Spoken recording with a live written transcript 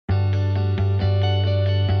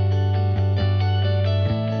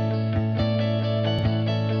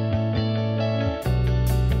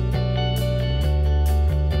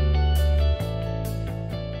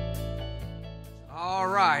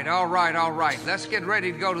all right, all right. Let's get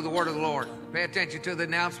ready to go to the Word of the Lord. Pay attention to the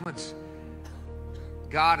announcements.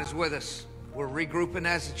 God is with us. We're regrouping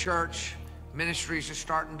as a church. Ministries are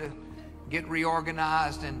starting to get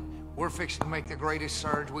reorganized, and we're fixing to make the greatest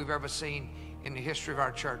surge we've ever seen in the history of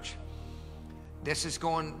our church.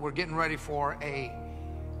 We're getting ready for a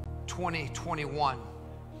 2021.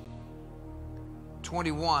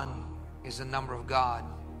 21 is the number of God.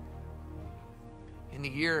 In the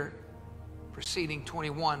year preceding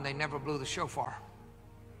 21, they never blew the shofar.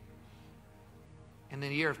 In the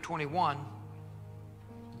year of 21,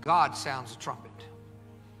 God sounds the trumpet.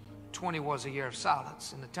 20 was a year of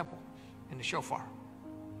silence in the temple, in the shofar.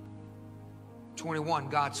 21,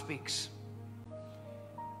 God speaks.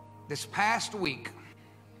 This past week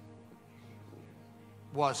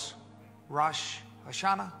was Rosh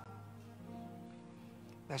Hashanah.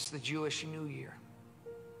 That's the Jewish New Year.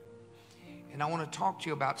 And I want to talk to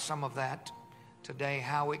you about some of that today,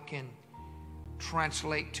 how it can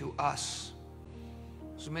translate to us.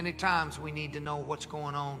 So many times we need to know what's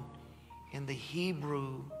going on in the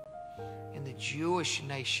Hebrew, in the Jewish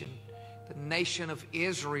nation, the nation of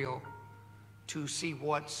Israel, to see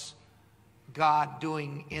what's God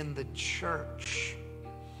doing in the church.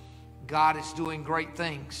 God is doing great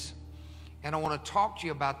things. And I want to talk to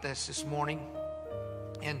you about this morning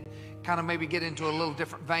and kind of maybe get into a little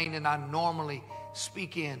different vein than I normally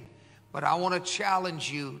speak in. But I want to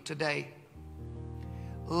challenge you today.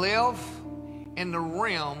 Live in the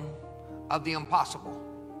realm of the impossible.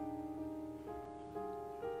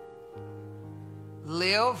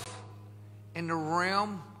 Live in the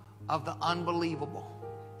realm of the unbelievable.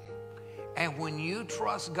 And when you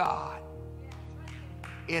trust God,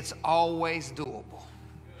 it's always doable.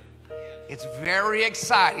 It's very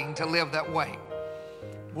exciting to live that way.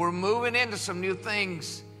 We're moving into some new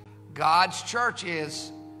things. God's church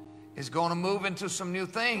is going to move into some new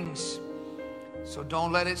things. So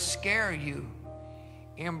don't let it scare you.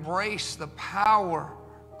 Embrace the power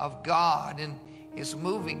of God and His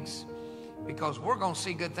movings, because we're going to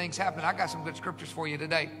see good things happen. I got some good scriptures for you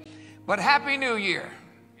today. But Happy New Year.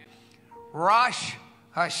 Rosh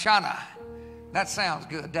Hashanah. That sounds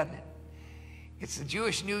good, doesn't it? It's the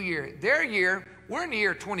Jewish New Year. Their year, we're in the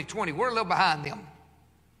year 2020. We're a little behind them.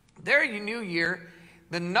 Their New Year,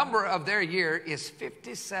 the number of their year is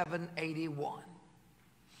 5781.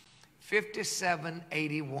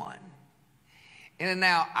 5781. And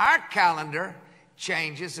now our calendar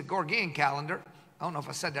changes, the Gregorian calendar. I don't know if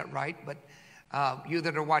I said that right, but you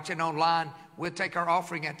that are watching online, we'll take our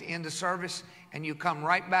offering at the end of service, and you come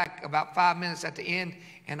right back about 5 minutes at the end,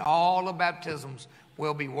 and all the baptisms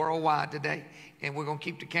will be worldwide today. And we're going to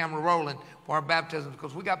keep the camera rolling for our baptisms,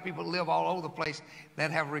 because we got people that live all over the place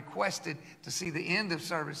that have requested to see the end of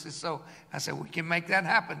services. So I said, we can make that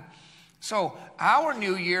happen. So our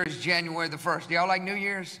New Year is January the 1st. Do y'all like New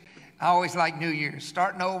Year's? I always like New Year's.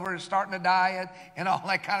 Starting over, starting a diet, and all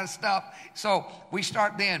that kind of stuff. So we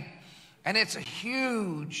start then. And it's a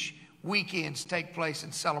huge weekends take place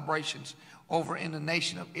in celebrations over in the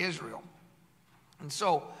nation of Israel. And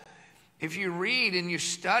so if you read and you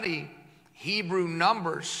study Hebrew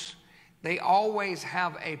numbers, they always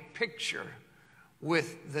have a picture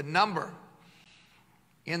with the number.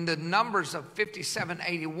 In the numbers of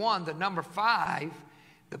 5781, the number 5,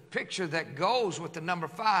 the picture that goes with the number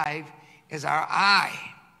 5 is our eye.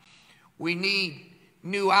 We need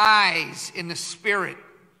new eyes in the spirit,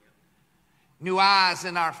 new eyes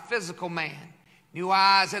in our physical man, new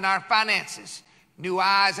eyes in our finances, new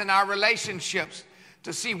eyes in our relationships,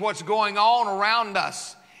 to see what's going on around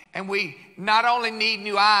us. And we not only need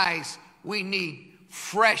new eyes, we need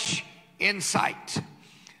fresh insight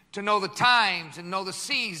to know the times and know the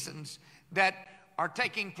seasons that are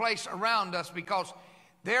taking place around us, because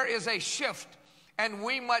there is a shift, and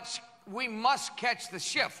we must catch the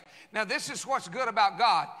shift. Now, this is what's good about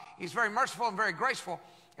God. He's very merciful and very graceful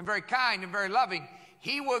and very kind and very loving.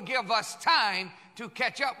 He will give us time to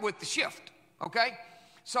catch up with the shift, okay?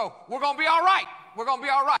 So we're going to be all right. We're going to be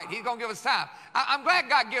all right. He's going to give us time. I'm glad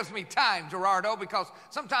God gives me time, Gerardo, because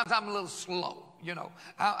sometimes I'm a little slow, you know.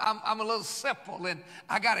 I'm a little simple, and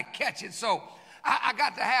I got to catch it. So I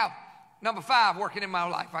got to have number 5 working in my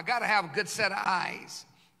life. I got to have a good set of eyes.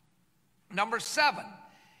 Number 7,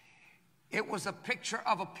 it was a picture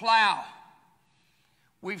of a plow.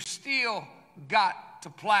 We've still got to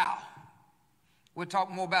plow. We'll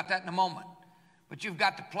talk more about that in a moment. But you've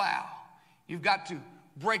got to plow. You've got to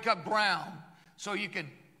break up ground so you can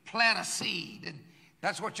plant a seed. And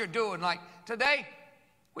that's what you're doing. Like today,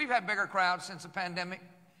 we've had bigger crowds since the pandemic.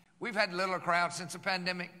 We've had littler crowds since the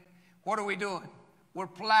pandemic. What are we doing? We're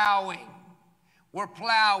plowing. We're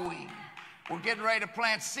plowing. We're getting ready to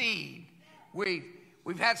plant seed. We've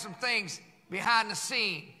had some things behind the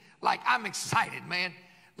scene. Like, I'm excited, man.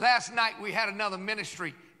 Last night we had another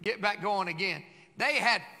ministry get back going again. They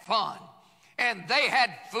had fun and they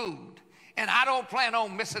had food. And I don't plan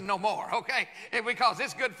on missing no more, okay? Because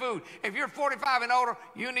it's good food. If you're 45 and older,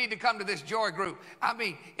 you need to come to this joy group. I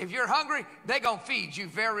mean, if you're hungry, they're going to feed you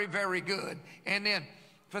very, very good. And then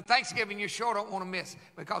for Thanksgiving, you sure don't want to miss,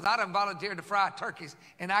 because I done volunteered to fry turkeys,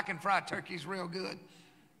 and I can fry turkeys real good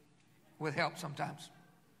with help sometimes.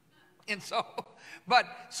 And so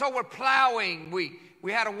we're plowing.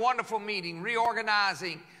 We had a wonderful meeting,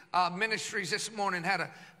 reorganizing ministries this morning. Had a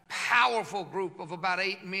powerful group of about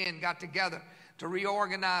 8 men got together to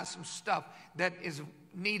reorganize some stuff that is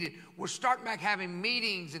needed. We're starting back having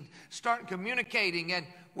meetings and starting communicating, and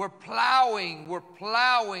we're plowing.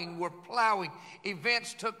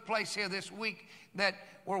 Events took place here this week that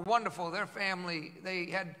were wonderful. Their family, they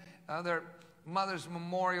had their mother's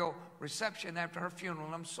memorial reception after her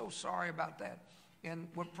funeral. I'm so sorry about that, and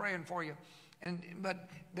we're praying for you. But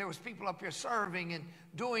there was people up here serving and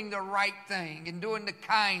doing the right thing and doing the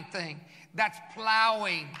kind thing. That's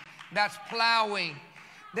plowing. That's plowing.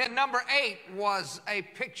 Then number 8 was a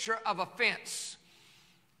picture of a fence.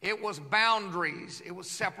 It was boundaries. It was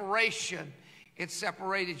separation. It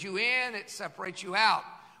separated you in. It separates you out.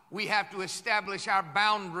 We have to establish our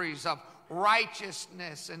boundaries of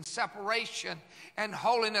righteousness and separation and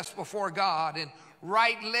holiness before God, and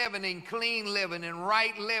right living and clean living and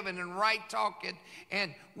right talking.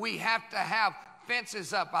 And we have to have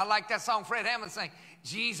fences up. I like that song Fred Hammond sang,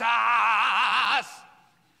 Jesus,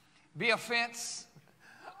 be a fence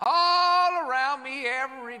all around me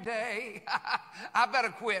every day. I better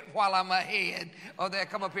quit while I'm ahead, or they'll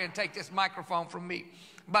come up here and take this microphone from me.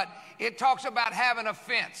 But it talks about having a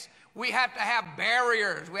fence. We have to have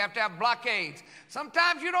barriers. We have to have blockades.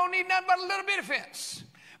 Sometimes you don't need nothing but a little bit of fence.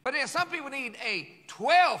 But then some people need a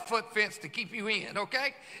 12-foot fence to keep you in,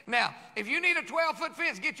 okay? Now, if you need a 12-foot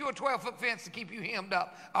fence, get you a 12-foot fence to keep you hemmed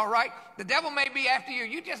up, all right? The devil may be after you.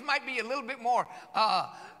 You just might be a little bit more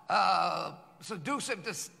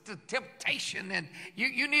seductive to temptation, and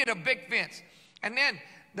you need a big fence. And then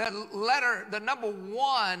the number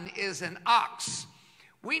 1 is an ox.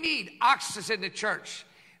 We need oxes in the church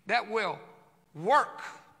that will work,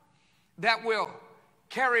 that will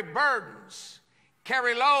carry burdens,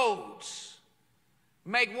 carry loads,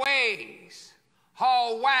 make ways,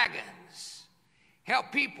 haul wagons,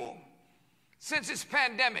 help people. Since this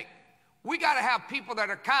pandemic, we got to have people that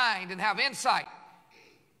are kind and have insight.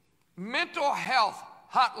 Mental health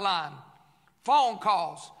hotline phone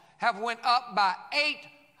calls have went up by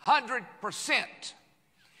 800%.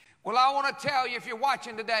 Well, I want to tell you, if you're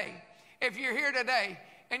watching today, if you're here today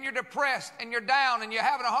and you're depressed and you're down and you're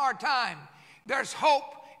having a hard time, there's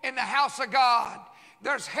hope in the house of God.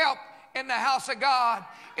 There's help in the house of God.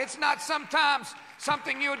 It's not sometimes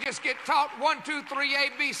something you'll just get taught 1, 2, 3, A,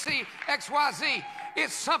 B, C, X, Y, Z.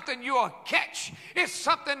 It's something you'll catch. It's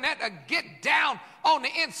something that'll get down on the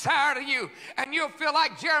inside of you. And you'll feel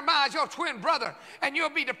like Jeremiah's your twin brother, and you'll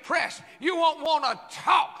be depressed. You won't want to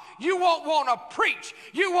talk. You won't want to preach.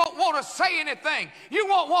 You won't want to say anything. You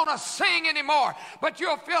won't want to sing anymore. But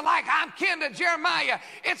you'll feel like I'm kin to Jeremiah.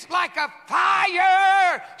 It's like a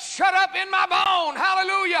fire shut up in my bone.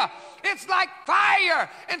 Hallelujah. It's like fire.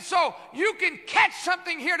 And so you can catch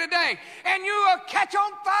something here today, and you will catch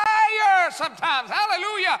on fire sometimes.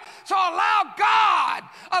 Hallelujah. So allow God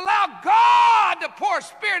to pour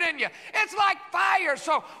Spirit in you. It's like fire.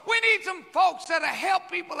 So we need some folks that'll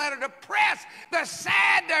help people that are depressed, they're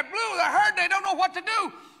sad, they're blue, they're hurt, they don't know what to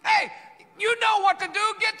do. Hey, you know what to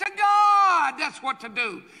do. Get to God. That's what to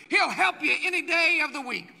do. He'll help you any day of the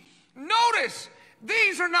week. Notice,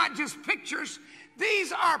 these are not just pictures.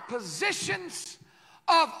 These are positions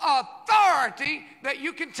of authority that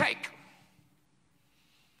you can take.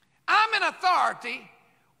 I'm in authority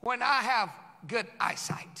when I have good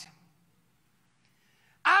eyesight.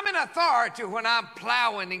 I'm in authority when I'm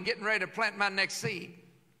plowing and getting ready to plant my next seed.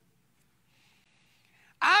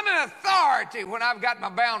 I'm in authority when I've got my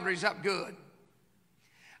boundaries up good.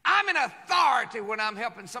 I'm in authority when I'm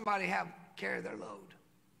helping somebody carry their load.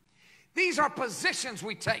 These are positions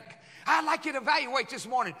we take. I'd like you to evaluate this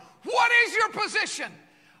morning. What is your position?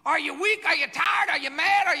 Are you weak? Are you tired? Are you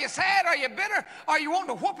mad? Are you sad? Are you bitter? Are you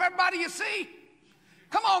wanting to whoop everybody you see?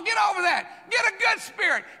 Come on, get over that. Get a good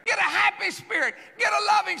spirit. Get a happy spirit. Get a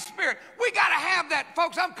loving spirit. We got to have that.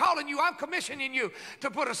 Folks, I'm calling you, I'm commissioning you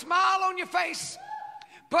to put a smile on your face,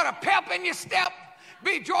 put a pep in your step,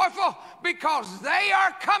 be joyful, because they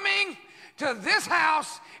are coming to this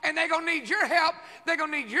house, and they're going to need your help. They're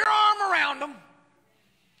going to need your arm around them.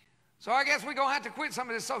 So I guess we're going to have to quit some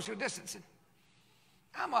of this social distancing.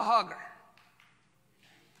 I'm a hugger.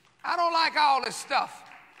 I don't like all this stuff.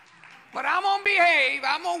 But I'm going to behave.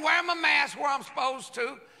 I'm going to wear my mask where I'm supposed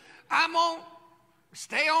to. I'm going to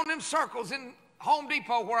stay on them circles in Home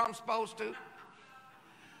Depot where I'm supposed to.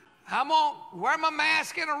 I'm going to wear my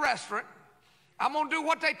mask in a restaurant. I'm going to do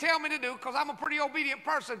what they tell me to do because I'm a pretty obedient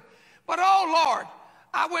person. But, oh, Lord,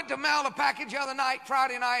 I went to mail a package the other night,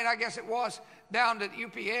 Friday night, I guess it was, down to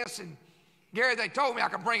UPS. And, Gary, they told me I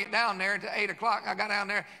could bring it down there at 8 o'clock. I got down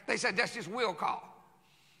there. They said, that's just will call.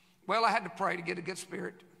 Well, I had to pray to get a good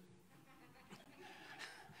spirit.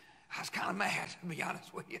 I was kind of mad, to be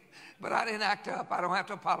honest with you. But I didn't act up. I don't have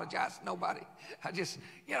to apologize to nobody. I just,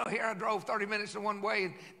 here I drove 30 minutes in one way,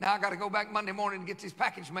 and now I got to go back Monday morning and get this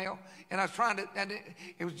package mail. And I was trying to, and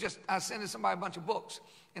it was just, I was sending somebody a bunch of books.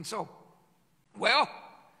 And so, well,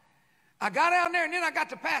 I got down there, and then I got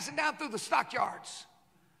to passing down through the stockyards.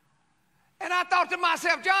 And I thought to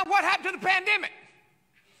myself, John, what happened to the pandemic?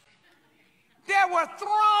 There were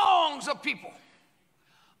throngs of people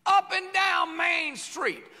up and down Main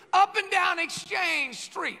Street, up and down Exchange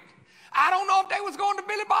Street. I don't know if they was going to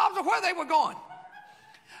Billy Bob's or where they were going.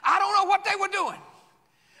 I don't know what they were doing.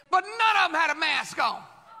 But none of them had a mask on.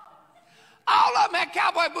 All of them had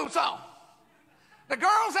cowboy boots on. The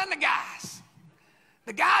girls and the guys.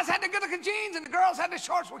 The guys had the good-looking jeans and the girls had the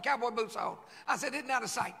shorts with cowboy boots on. I said, isn't that a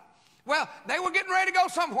sight? Well, they were getting ready to go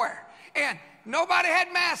somewhere, and nobody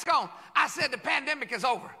had masks on. I said, the pandemic is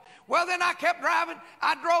over. Well, then I kept driving.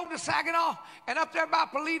 I drove to Saginaw and up there by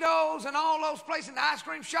Polito's and all those places in the ice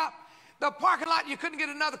cream shop. The parking lot, you couldn't get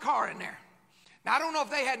another car in there. Now, I don't know if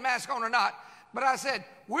they had masks on or not, but I said,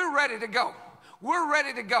 we're ready to go. We're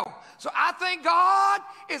ready to go. So I think God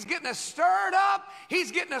is getting us stirred up.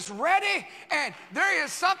 He's getting us ready. And there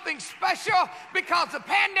is something special because the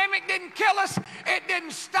pandemic didn't kill us. It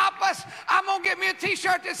didn't stop us. I'm going to get me a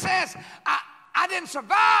t-shirt that says, I didn't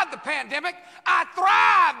survive the pandemic. I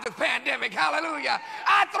thrived the pandemic. Hallelujah.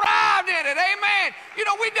 I thrived in it. Amen.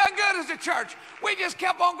 We done good as a church. We just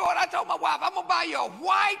kept on going. I told my wife, I'm going to buy you a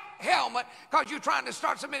white helmet because you're trying to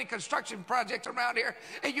start so many construction projects around here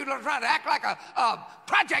and you're trying to act like a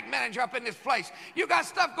project manager up in this place. You got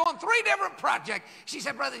stuff going, 3 different projects. She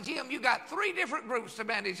said, Brother Jim, you got 3 different groups to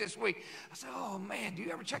manage this week. I said, oh, man, do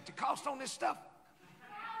you ever check the cost on this stuff?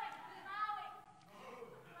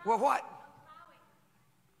 Well, what?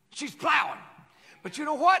 She's plowing. But you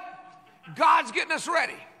know what? God's getting us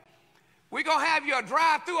ready. We're going to have you a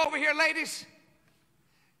drive-through over here, ladies.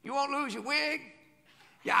 You won't lose your wig,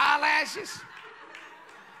 your eyelashes,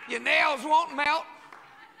 your nails won't melt.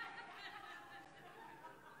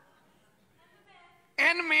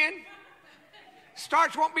 And the men.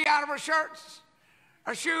 Starch won't be out of our shirts.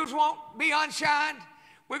 Our shoes won't be unshined.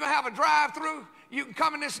 We're going to have a drive-through. You can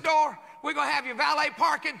come in this door. We're going to have your valet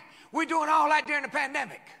parking. We're doing all that during the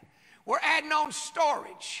pandemic. We're adding on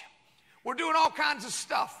storage. We're doing all kinds of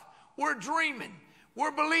stuff. We're dreaming.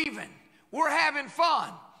 We're believing. We're having fun.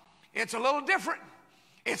 It's a little different.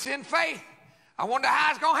 It's in faith. I wonder how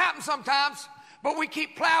it's going to happen sometimes, but we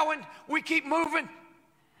keep plowing. We keep moving.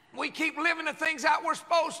 We keep living the things out we're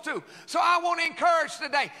supposed to. So I want to encourage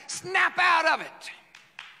today, snap out of it.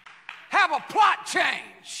 Have a plot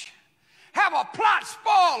change. Have a plot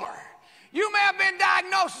spoiler. You may have been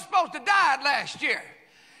diagnosed as supposed to die last year.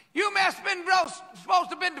 You may have been supposed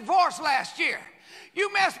to have been divorced last year.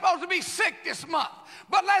 You may have supposed to be sick this month.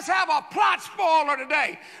 But let's have a plot spoiler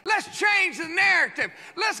today. Let's change the narrative.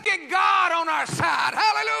 Let's get God on our side.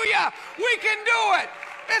 Hallelujah. We can do it.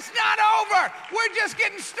 It's not over. We're just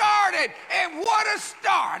getting started. And what a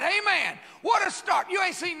start. Amen. What a start. You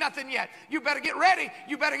ain't seen nothing yet. You better get ready.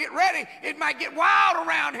 You better get ready. It might get wild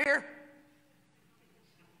around here.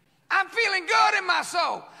 I'm feeling good in my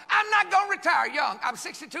soul. I'm not going to retire young. I'm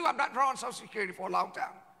 62. I'm not drawing Social Security for a long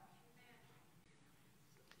time.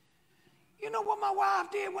 You know what my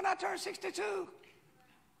wife did when I turned 62?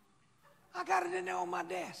 I got it in there on my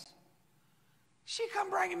desk. She come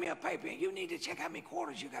bringing me a paper, and you need to check how many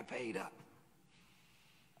quarters you got paid up.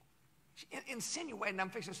 She insinuating I'm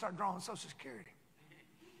fixing to start drawing Social Security.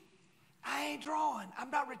 I ain't drawing.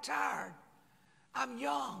 I'm not retired. I'm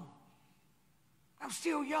young. I'm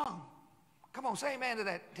still young. Come on, say amen to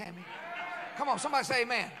that, Tammy. Come on, somebody say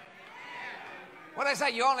amen. What they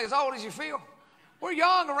say, you're only as old as you feel? We're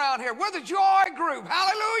young around here. We're the joy group.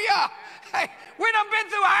 Hallelujah. Hey, we done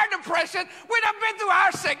been through our depression. We done been through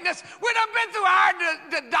our sickness. We done been through our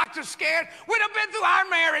the doctor scared. We done been through our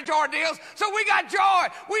marriage ordeals. So we got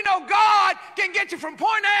joy. We know God can get you from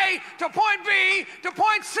point A to point B to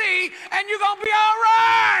point C, and you're going to be all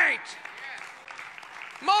right.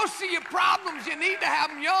 Most of your problems, you need to have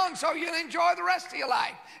them young so you'll enjoy the rest of your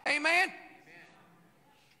life. Amen?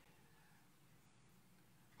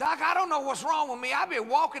 Doc, I don't know what's wrong with me. I've been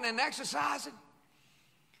walking and exercising,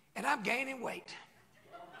 and I'm gaining weight.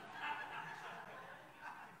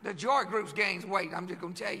 The joy groups gains weight. I'm just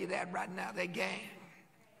going to tell you that right now. They gain.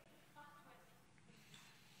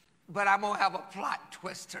 But I'm going to have a plot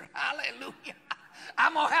twister. Hallelujah.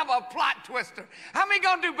 I'm going to have a plot twister. How many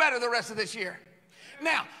going to do better the rest of this year?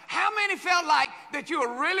 Now, how many felt like that you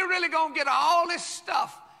were really, really going to get all this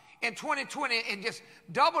stuff in 2020 and just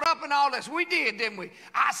doubled up and all this? We did, didn't we?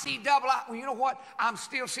 I see double. Well, you know what? I'm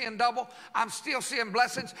still seeing double. I'm still seeing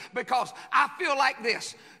blessings because I feel like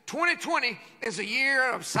this. 2020 is a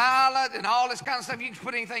year of silence and all this kind of stuff. You can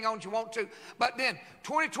put anything on that you want to. But then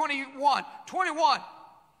 2021,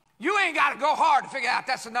 you ain't got to go hard to figure out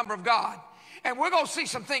that's the number of God. And we're going to see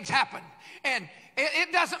some things happen. And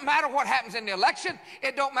it doesn't matter what happens in the election.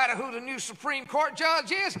 It don't matter who the new Supreme Court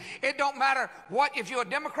judge is. It don't matter what, if you're a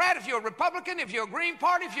Democrat, if you're a Republican, if you're a Green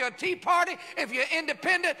Party, if you're a Tea Party, if you're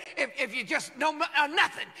independent, if you just know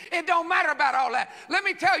nothing. It don't matter about all that. Let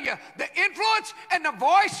me tell you, the influence and the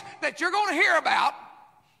voice that you're going to hear about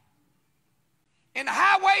in the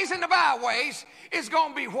highways and the byways is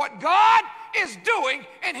going to be what God is doing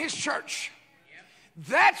in his church.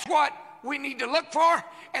 That's what we need to look for,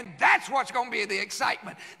 and that's what's going to be the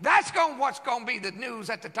excitement. That's what's going to be the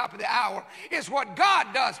news at the top of the hour, is what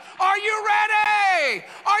God does. Are you ready?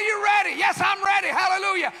 Are you ready? Yes, I'm ready.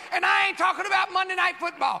 Hallelujah. And I ain't talking about Monday Night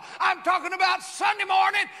Football. I'm talking about Sunday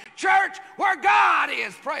morning church where God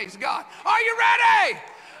is. Praise God. Are you ready?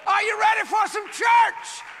 Are you ready for some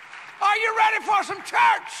church? Are you ready for some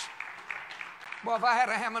church? Well, if I had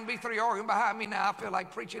a Hammond B3 organ behind me now, I feel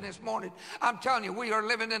like preaching this morning. I'm telling you, we are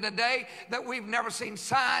living in a day that we've never seen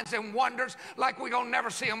signs and wonders like we're going to never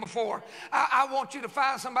see them before. I want you to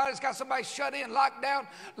find somebody that's got somebody shut in, locked down,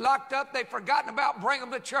 locked up, they've forgotten about. Bring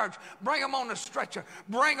them to church. Bring them on the stretcher.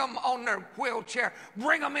 Bring them on their wheelchair.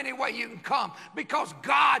 Bring them any way you can come, because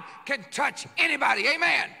God can touch anybody.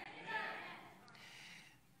 Amen.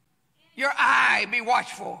 Your eye be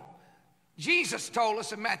watchful. Jesus told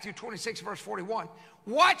us in Matthew 26, verse 41,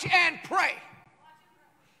 watch and pray.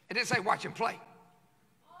 It didn't say watch and play.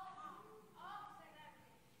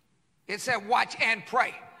 It said watch and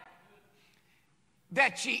pray,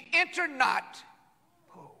 that ye enter not,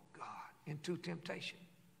 oh God, into temptation.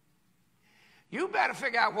 You better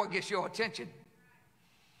figure out what gets your attention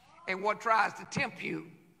and what tries to tempt you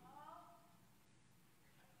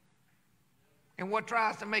and what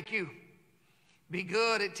tries to make you be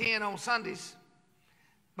good at 10 on Sundays,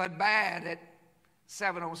 but bad at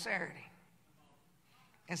 7 on Saturday.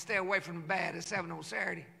 And stay away from the bad at 7 on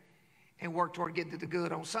Saturday and work toward getting to the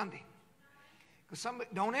good on Sunday. Because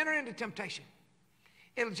don't enter into temptation.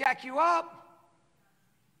 It'll jack you up.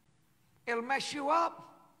 It'll mess you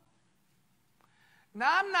up. Now,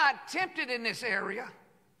 I'm not tempted in this area,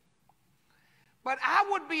 but I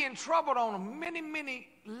would be in trouble on many, many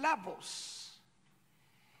levels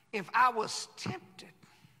if I was tempted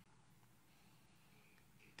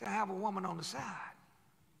to have a woman on the side.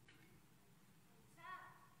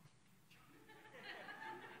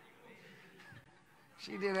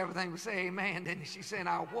 She did everything but say amen, didn't she? She said,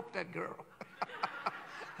 I'll whoop that girl.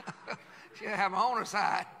 She'll have her on her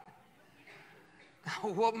side.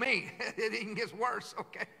 Whoop me. It even gets worse,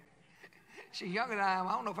 okay? She's younger than I am.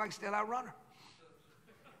 I don't know if I can still outrun her.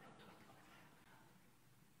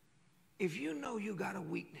 If you know you got a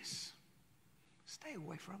weakness, stay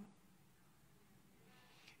away from it.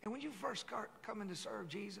 And when you first start coming to serve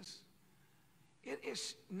Jesus, it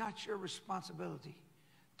is not your responsibility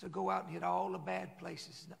to go out and hit all the bad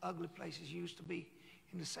places, the ugly places you used to be,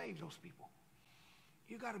 and to save those people.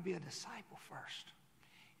 You got to be a disciple first.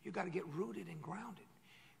 You got to get rooted and grounded.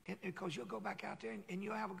 Because you'll go back out there and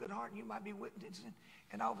you'll have a good heart and you might be witnessing,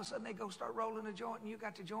 and all of a sudden they go start rolling a joint and you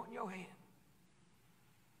got the joint in your hand.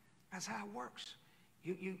 That's how it works.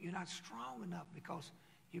 You're not strong enough because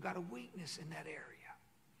you got a weakness in that area.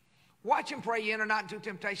 Watch and pray, you enter not into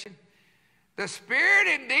temptation. The spirit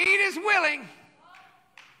indeed is willing,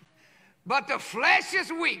 but the flesh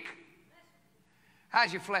is weak.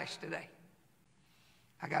 How's your flesh today?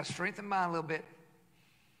 I got to strengthen mine a little bit.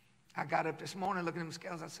 I got up this morning looking at them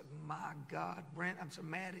scales. I said, my God, Brent, I'm so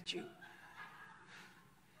mad at you.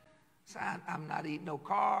 So I'm not eating no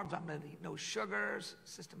carbs. I'm not eating no sugars.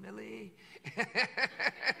 Sister Millie.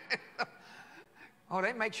 Oh,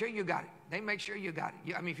 they make sure you got it. They make sure you got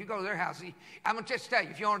it. I mean, if you go to their house, I'm going to just tell you,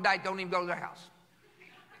 if you're on a diet, don't even go to their house.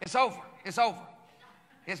 It's over. It's over.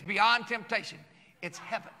 It's beyond temptation. It's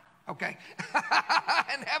heaven. Okay.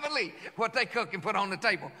 And heavenly, what they cook and put on the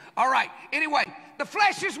table. All right. Anyway, the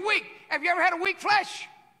flesh is weak. Have you ever had a weak flesh?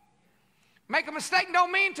 Make a mistake and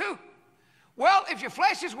don't mean to? Well, if your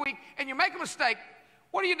flesh is weak and you make a mistake,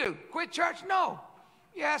 what do? Quit church? No.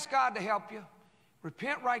 You ask God to help you.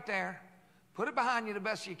 Repent right there. Put it behind you the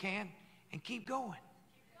best you can and keep going.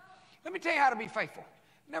 Let me tell you how to be faithful.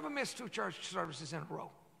 Never miss 2 church services in a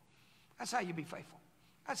row. That's how you be faithful.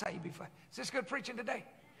 That's how you be faithful. Is this good preaching today?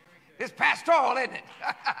 It's pastoral, isn't it?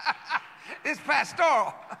 It's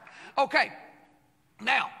pastoral. Okay.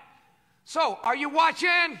 Now, so are you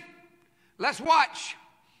watching? Let's watch.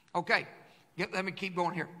 Okay. Let me keep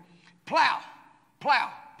going here. Plow,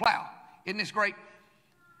 plow, plow. Isn't this great?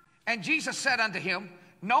 And Jesus said unto him,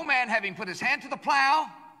 no man having put his hand to the plow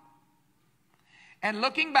and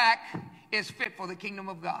looking back is fit for the kingdom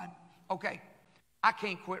of God. Okay. I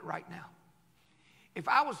can't quit right now. If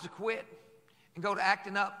I was to quit and go to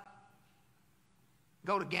acting up,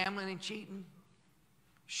 go to gambling and cheating,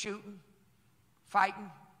 shooting, fighting,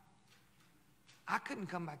 I couldn't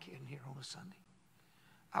come back in here on a Sunday.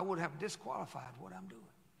 I would have disqualified what I'm doing.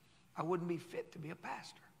 I wouldn't be fit to be a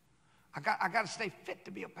pastor. I got to stay fit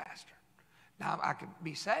to be a pastor. Now, I could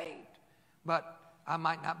be saved, but I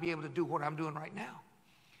might not be able to do what I'm doing right now.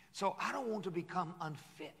 So I don't want to become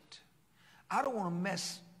unfit. I don't want to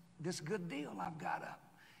mess this good deal I've got up.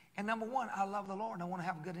 And number one, I love the Lord and I want to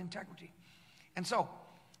have good integrity. And so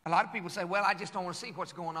a lot of people say, well, I just don't want to see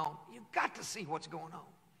what's going on. You've got to see what's going on.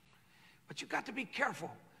 But you've got to be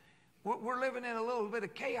careful. We're living in a little bit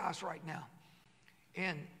of chaos right now.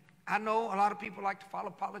 And I know a lot of people like to follow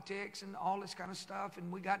politics and all this kind of stuff.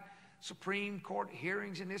 And we got Supreme Court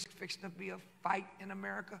hearings and it's fixing to be a fight in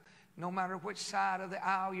America. No matter which side of the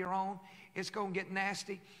aisle you're on, it's going to get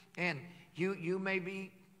nasty. And you may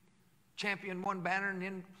be champion one banner and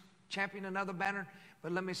then champion another banner.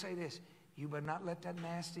 But let me say this. You better not let that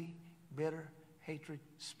nasty, bitter, hatred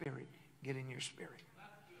spirit get in your spirit.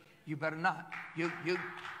 You better not. You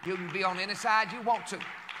can be on any side you want to.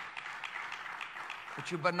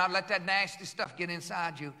 But you better not let that nasty stuff get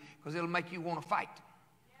inside you because it'll make you want to fight.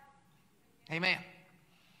 Amen.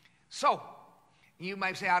 So, you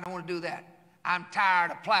may say, I don't want to do that. I'm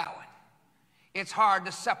tired of plowing. It's hard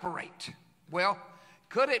to separate. Well,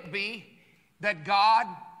 could it be that God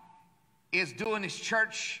is doing his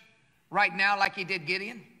church right now like he did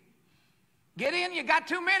Gideon? Gideon, you got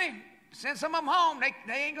too many. Send some of them home.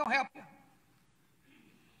 They ain't going to help you.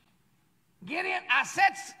 Gideon, I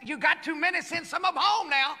said you got too many. Send some of them home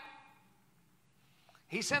now.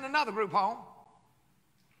 He sent another group home.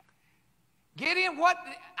 Gideon, what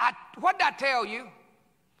did I tell you?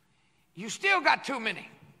 You still got too many.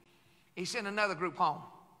 He sent another group home.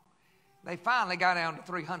 They finally got down to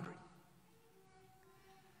 300.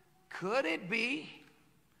 Could it be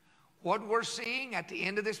what we're seeing at the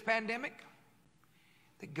end of this pandemic?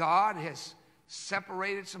 That God has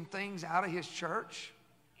separated some things out of his church.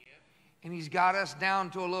 And he's got us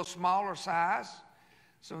down to a little smaller size.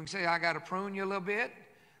 So we can say, I got to prune you a little bit.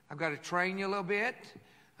 I've got to train you a little bit.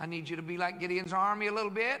 I need you to be like Gideon's army a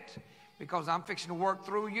little bit because I'm fixing to work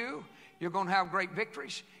through you. You're going to have great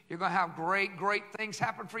victories. You're going to have great, great things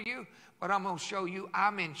happen for you. But I'm going to show you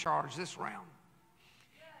I'm in charge this round.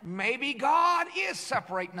 Maybe God is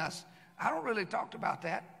separating us. I don't really talk about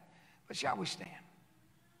that. But shall we stand?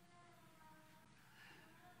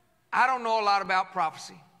 I don't know a lot about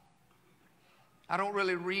prophecy. I don't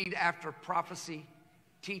really read after prophecy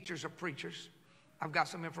teachers or preachers. I've got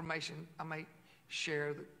some information I may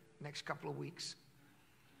share the next couple of weeks.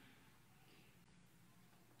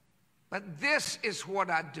 But this is what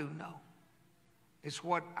I do know. It's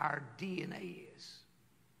what our DNA is.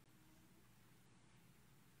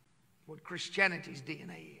 What Christianity's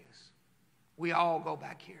DNA is. We all go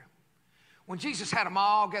back here. When Jesus had them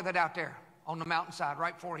all gathered out there on the mountainside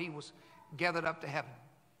right before he was gathered up to heaven,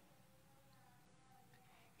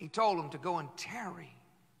 he told them to go and tarry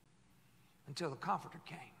until the Comforter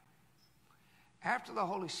came. After the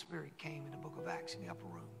Holy Spirit came in the book of Acts in the upper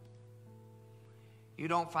room, you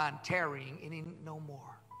don't find tarrying any no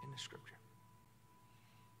more in the scripture.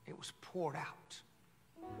 It was poured out.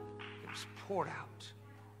 It was poured out.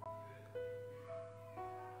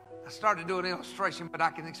 I started doing an illustration, but I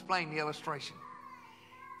can explain the illustration.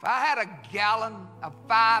 If I had a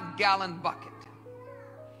 5-gallon bucket,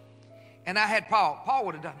 and I had Paul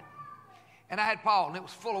would have done it. And I had Paul, and it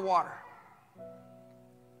was full of water.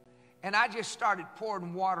 And I just started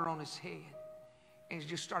pouring water on his head. And it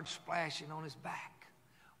just started splashing on his back,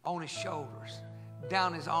 on his shoulders,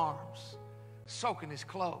 down his arms, soaking his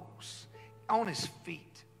clothes, on his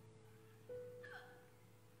feet.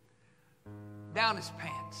 down his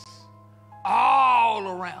pants, all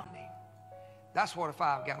around him. That's what a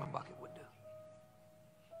 5-gallon bucket would do.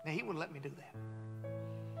 Now, he would let me do that.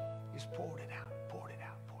 Just poured it out, poured it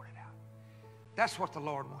out, poured it out. That's what the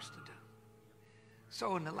Lord wants to do.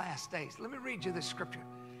 So in the last days, let me read you this scripture.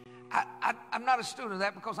 I'm not a student of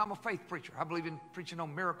that because I'm a faith preacher. I believe in preaching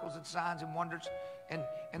on miracles and signs and wonders and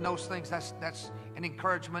those things. That's an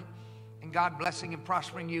encouragement and God blessing and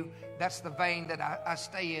prospering you. That's the vein that I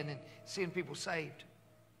stay in and seeing people saved.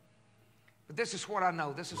 But this is what I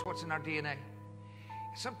know. This is what's in our DNA.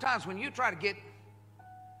 Sometimes when you try to get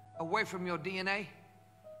away from your DNA,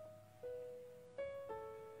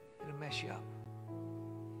 it'll mess you up.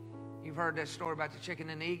 You've heard that story about the chicken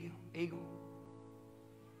and the eagle.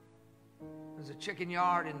 There's a chicken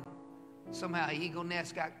yard and somehow an eagle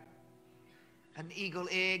nest an eagle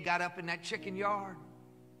egg got up in that chicken yard.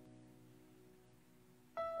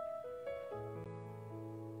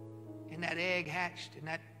 And that egg hatched and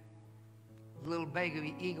that little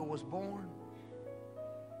baby eagle was born.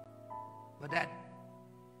 But that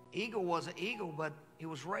eagle was an eagle, but it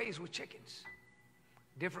was raised with chickens.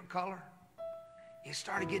 Different color. It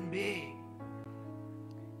started getting big.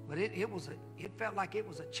 But it felt like it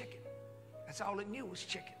was a chicken. That's all it knew was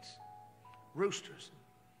chickens. Roosters.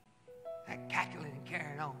 That cackling and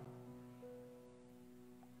carrying on.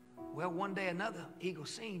 Well, one day another eagle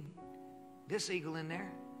seen this eagle in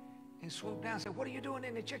there and swooped down and said, "What are you doing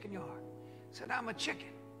in the chicken yard?" Said, "I'm a chicken."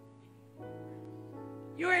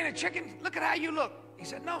 "You ain't a chicken? Look at how you look." He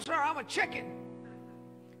said, "No, sir, I'm a chicken."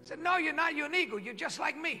 He said, "No, you're not. You're an eagle. You're just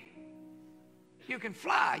like me. You can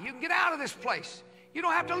fly. You can get out of this place. You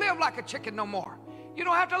don't have to live like a chicken no more. You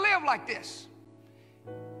don't have to live like this."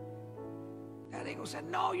 That eagle said,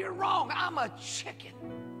 "No, you're wrong. I'm a chicken.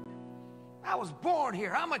 I was born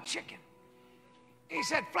here. I'm a chicken." He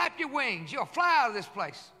said, "Flap your wings. You'll fly out of this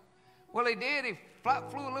place." Well, he did. He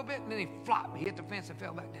flew a little bit, and then he flopped. He hit the fence and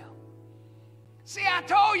fell back down. "See, I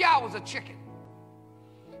told you I was a chicken."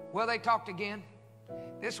 Well, they talked again.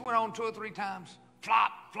 This went on 2 or 3 times.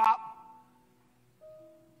 Flop, flop.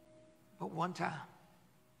 But one time,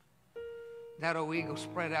 that old eagle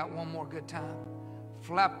spread out one more good time,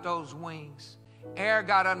 flapped those wings. Air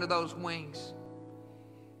got under those wings.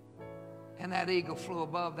 And that eagle flew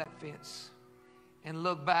above that fence and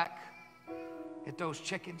looked back at those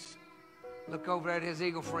chickens, looked over at his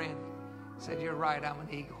eagle friend, said, "You're right, I'm an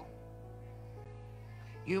eagle.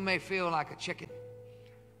 You may feel like a chicken,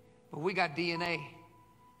 but we got DNA.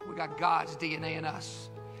 We got God's DNA in us.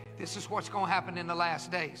 This is what's going to happen in the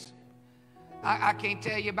last days." I can't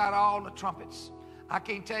tell you about all the trumpets. I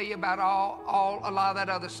can't tell you about a lot of that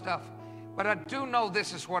other stuff. But I do know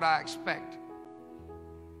this is what I expect.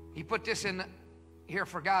 He put this in here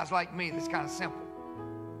for guys like me that's kind of simple.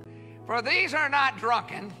 "For these are not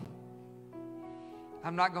drunken."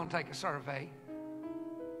 I'm not going to take a survey.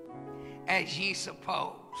 "As ye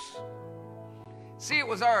suppose." See, it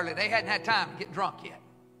was early. They hadn't had time to get drunk yet.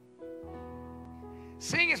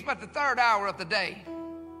 "Seeing it's but the 3rd hour of the day.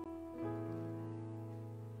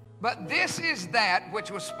 But this is that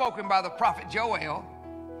which was spoken by the prophet Joel.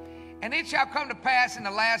 And it shall come to pass in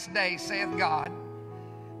the last days, saith God,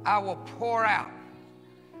 I will pour out.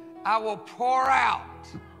 I will pour out."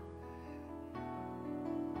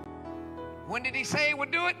 When did he say he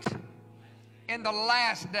would do it? In the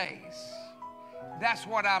last days. That's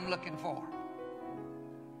what I'm looking for.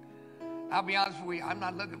 I'll be honest with you, I'm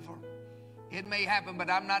not looking for it. It may happen, but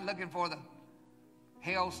I'm not looking for the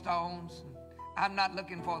hailstones. I'm not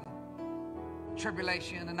looking for the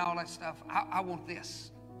tribulation and all that stuff. I want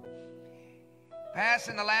this. "Pass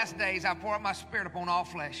in the last days, I pour out my spirit upon all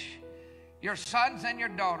flesh. Your sons and your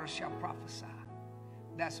daughters shall prophesy."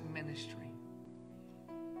 That's ministry.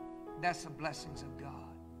 That's the blessings of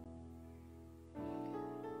God.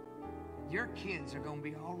 Your kids are going to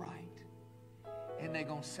be all right, and they're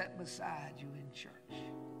going to sit beside you in church.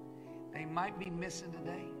 They might be missing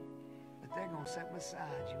today, but they're going to sit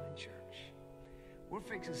beside you in church. We're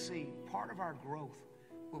fixing to see part of our growth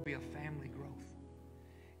will be a family growth.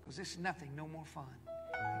 Because it's nothing, no more fun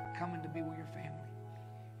than coming to be with your family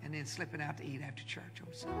and then slipping out to eat after church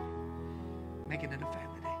on Sunday. Making it a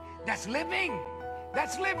family day. That's living.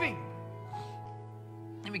 That's living.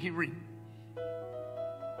 Let me keep reading.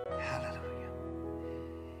 Hallelujah.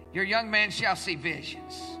 "Your young man shall see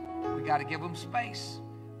visions." We got to give them space.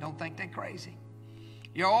 Don't think they're crazy.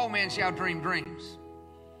 "Your old man shall dream dreams."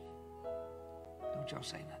 Don't y'all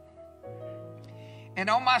say nothing. "And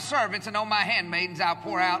on my servants and on my handmaidens I'll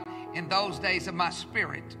pour out in those days of my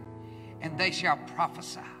spirit, and they shall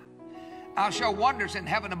prophesy. I'll show wonders in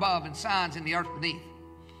heaven above and signs in the earth beneath.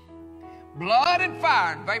 Blood and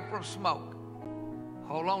fire and vapor of smoke.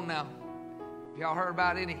 Hold on now. Have y'all heard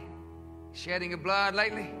about any shedding of blood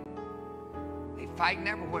lately? They fighting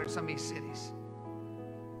everywhere in some of these cities.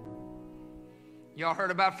 Y'all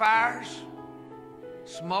heard about fires?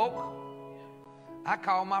 Smoke? I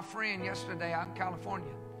called my friend yesterday out in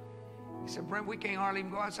California. He said, Brent, we can't hardly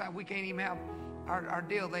even go outside. We can't even have our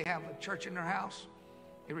deal. They have a church in their house.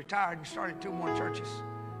 He retired and started 2 more churches.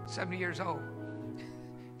 70 years old.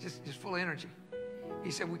 just full of energy.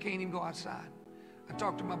 He said, we can't even go outside. I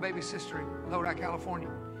talked to my baby sister in Lodi, California.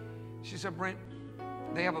 She said, Brent,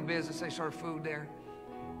 they have a business. They serve food there.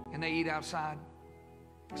 And they eat outside.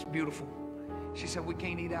 It's beautiful. She said, we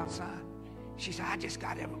can't eat outside. She said, I just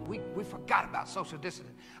got we forgot about social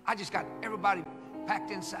distancing. I just got everybody packed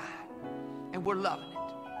inside. And we're loving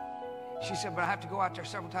it. She said, but I have to go out there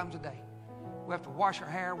several times a day. We have to wash our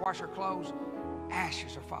hair, wash our clothes.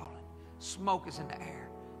 Ashes are falling. Smoke is in the air.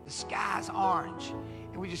 The sky's orange.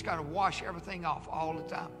 And we just got to wash everything off all the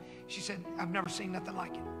time. She said, I've never seen nothing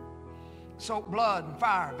like it. So blood and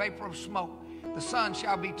fire, vapor of smoke. The sun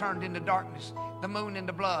shall be turned into darkness, the moon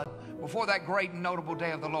into blood, before that great and notable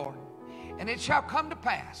day of the Lord. And it shall come to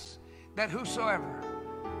pass that whosoever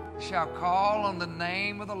shall call on the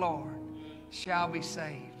name of the Lord shall be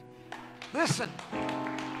saved. Listen,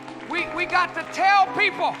 we got to tell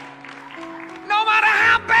people, no matter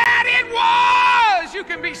how bad it was, you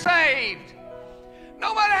can be saved.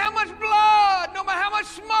 No matter how much blood, no matter how much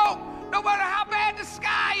smoke, no matter how bad the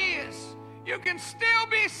sky is, you can still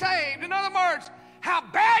be saved. In other words, how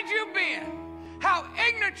bad you've been, how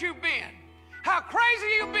ignorant you've been, how crazy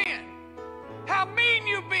you've been, how mean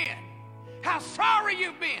you've been, how sorry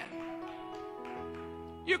you've been,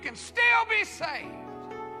 you can still be saved.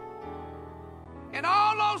 And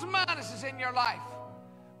all those minuses in your life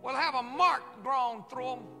will have a mark drawn through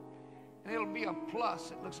them, and it'll be a plus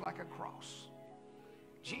that looks like a cross.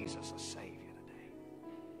 Jesus will save you today.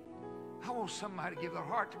 I want somebody to give their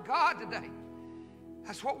heart to God today.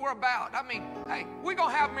 That's what we're about. I mean, hey, we're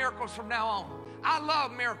going to have miracles from now on. I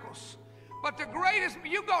love miracles. But the greatest,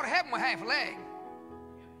 you go to heaven with half a leg.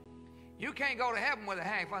 You can't go to heaven with a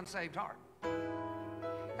half unsaved heart.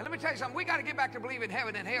 And let me tell you something. We got to get back to believing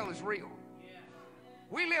heaven and hell is real.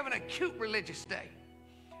 We live in a cute religious day.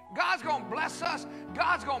 God's going to bless us.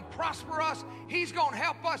 God's going to prosper us. He's going to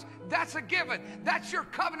help us. That's a given. That's your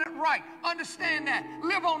covenant right. Understand that.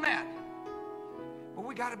 Live on that. But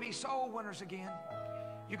we got to be soul winners again.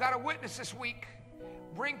 You got to witness this week.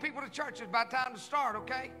 Bring people to church. It's about time to start,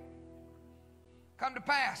 okay? Come to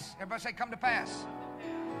pass. Everybody say, come to pass.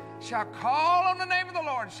 Shall call on the name of the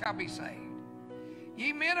Lord shall be saved.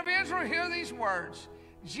 Ye men of Israel, hear these words.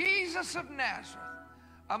 Jesus of Nazareth,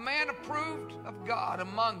 a man approved of God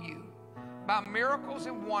among you by miracles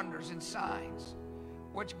and wonders and signs,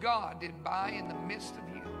 which God did by in the midst of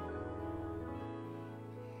you,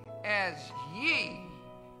 as ye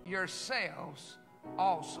yourselves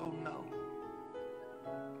also know.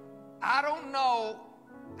 I don't know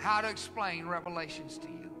how to explain Revelations to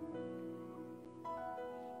you.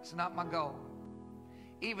 It's not my goal.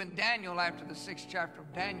 Even Daniel, after the 6th chapter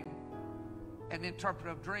of Daniel, an interpreter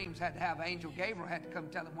of dreams had to have Angel Gabriel had to come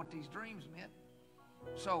tell him what these dreams meant.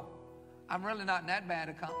 So I'm really not in that bad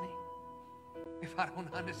a company if I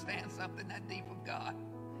don't understand something that deep of God.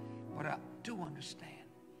 But I do understand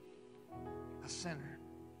a sinner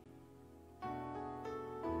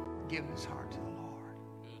giving his heart to the Lord.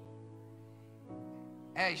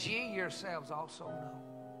 As ye yourselves also know.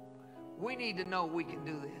 We need to know we can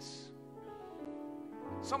do this.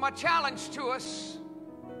 So my challenge to us,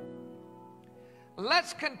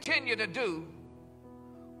 let's continue to do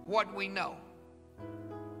what we know.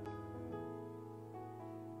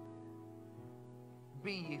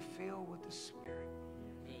 Be ye filled with the Spirit.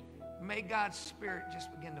 May God's Spirit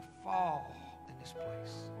just begin to fall in this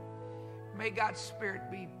place. May God's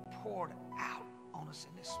Spirit be poured out on us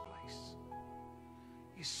in this place.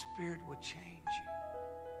 His Spirit would change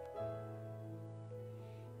you.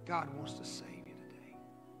 God wants to save you.